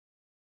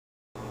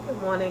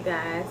Good morning,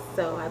 guys.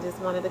 So I just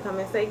wanted to come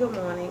and say good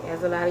morning.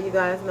 As a lot of you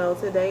guys know,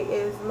 today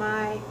is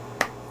my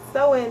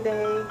sew-in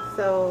day.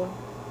 So,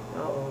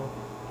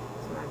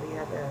 this might be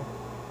BFF.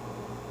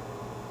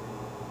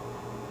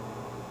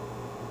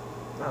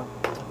 Oh,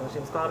 I thought she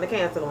was calling to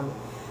cancel on me.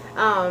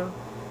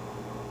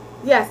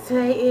 Yes,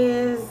 today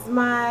is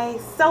my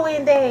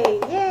sew-in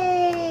day.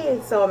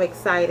 Yay! So I'm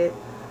excited.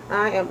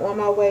 I am on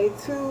my way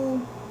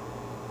to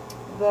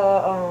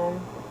the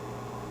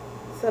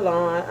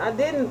salon. I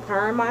didn't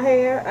perm my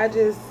hair. I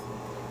just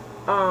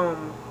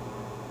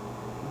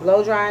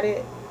blow dried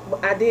it.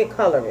 I did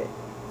color it,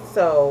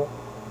 so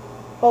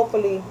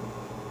hopefully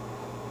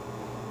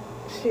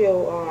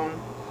she'll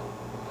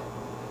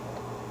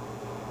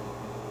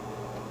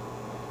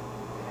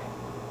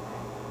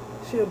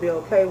she'll be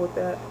okay with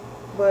that.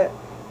 But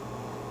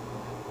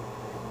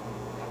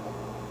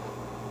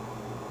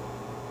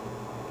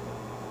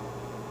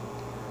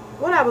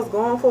what I was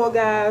going for,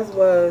 guys,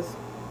 was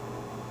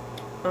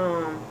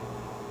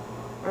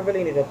I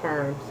really need a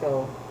perm,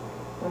 so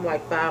I'm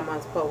like 5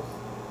 months post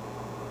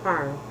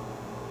perm.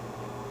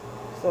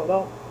 So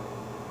don't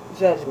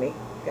judge me,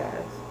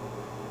 guys.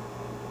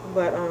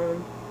 But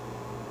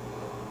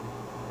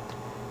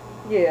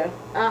yeah,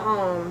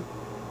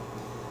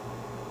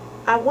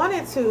 I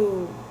wanted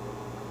to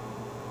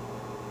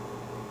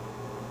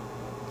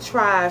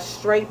try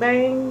straight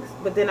bangs,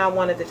 but then I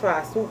wanted to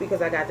try a swoop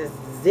because I got this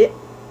zit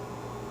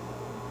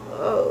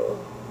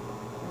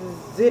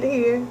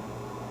here.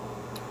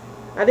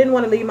 I didn't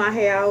want to leave my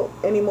hair out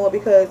anymore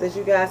because, as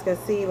you guys can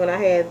see, when I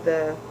had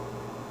the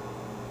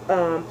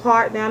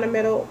part down the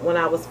middle, when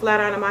I was flat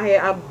ironing my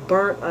hair, I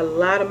burnt a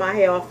lot of my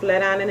hair off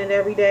flat ironing it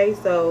every day.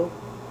 So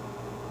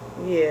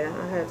yeah,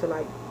 I had to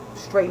like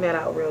straighten that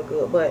out real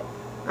good. But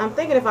I'm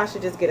thinking if I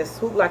should just get a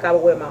swoop like I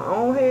would with my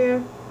own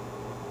hair,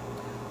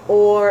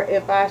 or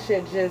if I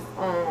should just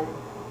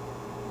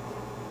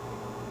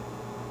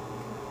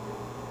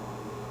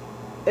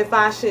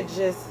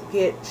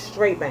get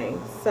straight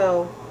bangs.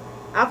 So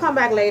I'll come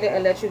back later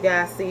and let you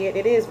guys see it.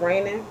 It is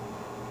raining,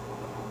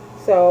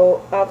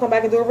 so I'll come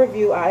back and do a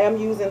review. I am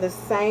using the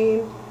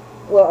same,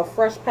 well, a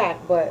fresh pack,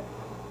 but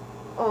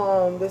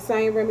the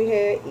same Remy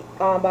hair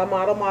by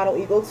Model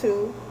Eagle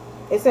 2.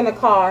 It's in the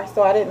car,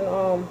 so I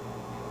didn't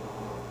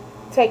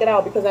take it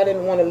out because I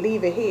didn't want to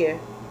leave it here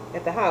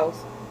at the house.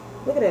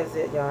 Look at that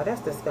zit, y'all. That's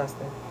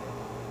disgusting.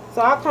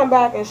 So I'll come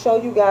back and show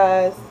you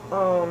guys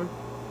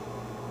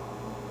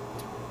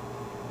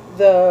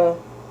the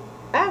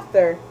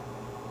after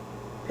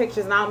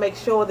pictures, and I'll make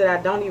sure that I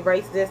don't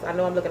erase this. I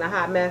know I'm looking a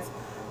hot mess,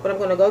 but I'm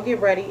going to go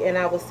get ready, and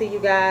I will see you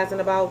guys in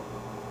about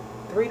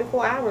 3 to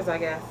 4 hours, I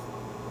guess.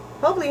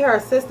 Hopefully her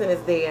assistant is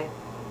there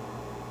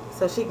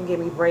so she can get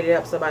me braided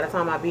up, so by the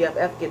time my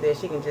BFF get there,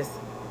 she can just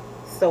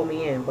sew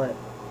me in, but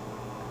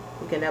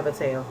you can never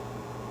tell.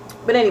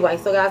 But anyway,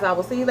 so guys, I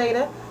will see you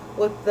later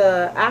with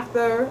the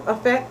after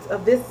effect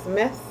of this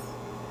mess.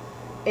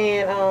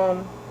 And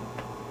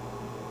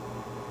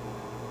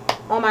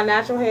on my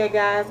natural hair,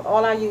 guys,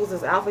 all I use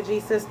is Alpha G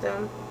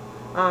system.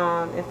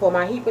 And for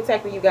my heat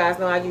protector, you guys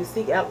know I use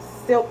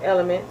Silk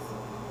Elements.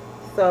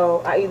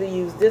 So I either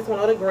use this one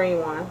or the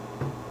green one.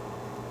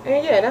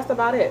 And yeah, that's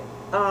about it.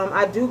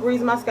 I do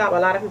grease my scalp. A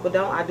lot of people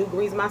don't. I do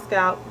grease my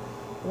scalp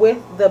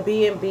with the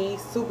B&B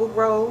Super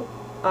Grow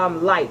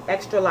light,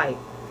 extra light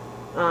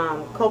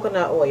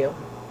coconut oil.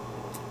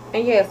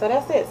 And yeah, so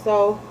that's it.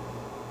 So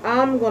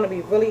I'm going to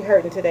be really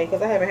hurting today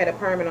because I haven't had a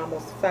perm in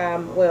almost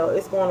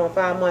it's going on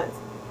 5 months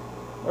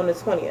on the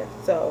 20th.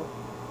 So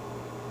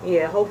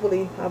yeah,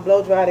 hopefully I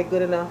blow dried it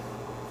good enough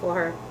for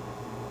her.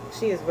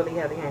 She is really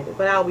heavy handed.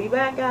 But I'll be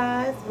back,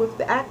 guys, with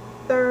the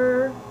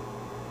after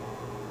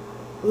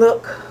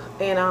look.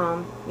 And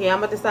yeah, I'm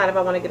gonna decide if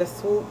I want to get a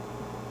swoop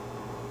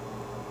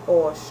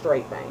or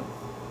straight bangs.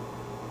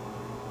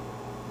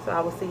 So I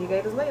will see you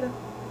guys later.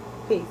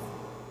 Peace.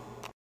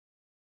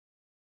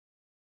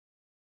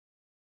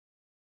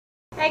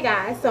 Hey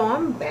guys, so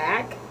I'm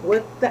back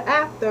with the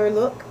after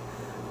look.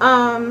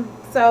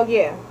 So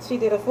yeah, she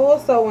did a full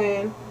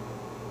sew-in.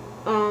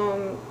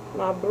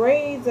 My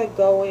braids are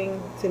going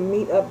to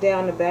meet up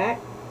down the back.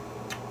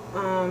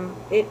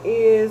 It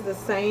is the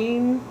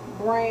same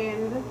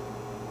brand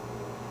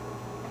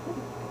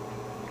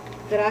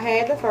that I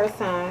had the first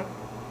time.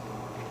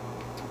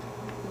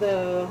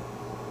 The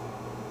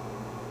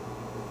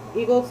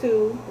Eagle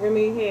 2,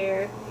 Remy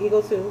hair,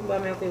 Eagle 2 by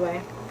Milky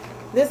Way.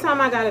 This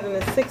time I got it in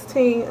the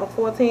 16, a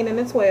 14, and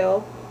a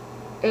 12.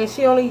 And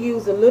she only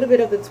used a little bit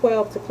of the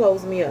 12 to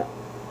close me up.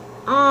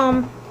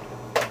 Oh,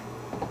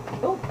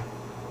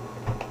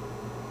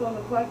 so it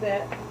looks like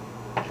that.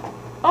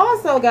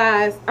 Also,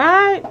 guys,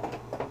 I'm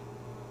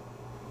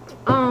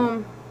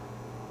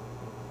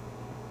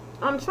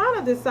trying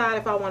to decide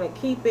if I want to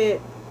keep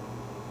it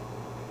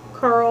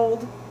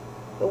curled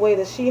the way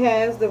that she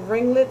has the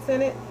ringlets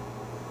in it,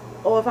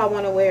 or if I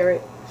want to wear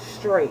it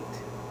straight.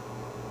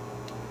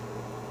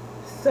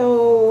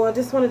 So I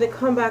just wanted to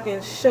come back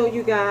and show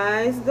you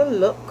guys the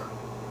look.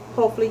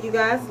 Hopefully you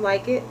guys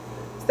like it.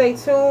 Stay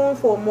tuned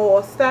for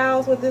more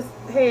styles with this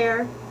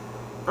hair.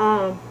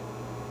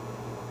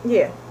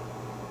 Yeah,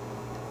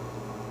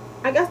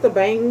 I guess the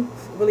bangs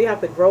really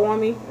have to grow on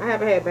me. I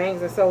haven't had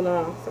bangs in so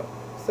long,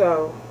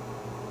 so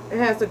it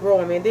has to grow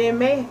on me. And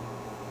then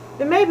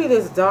it may be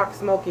this dark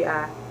smoky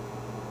eye.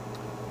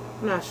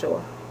 I'm not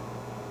sure.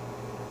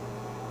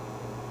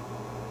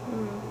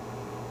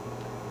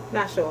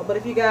 Not sure. But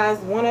if you guys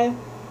want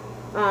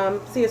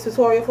to see a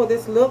tutorial for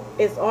this look,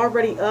 it's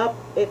already up.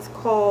 It's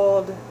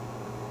called,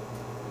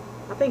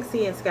 I think,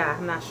 Sea and Sky.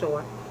 I'm not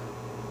sure.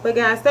 But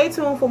guys, stay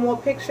tuned for more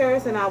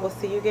pictures, and I will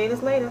see you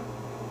guys later.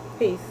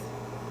 Peace.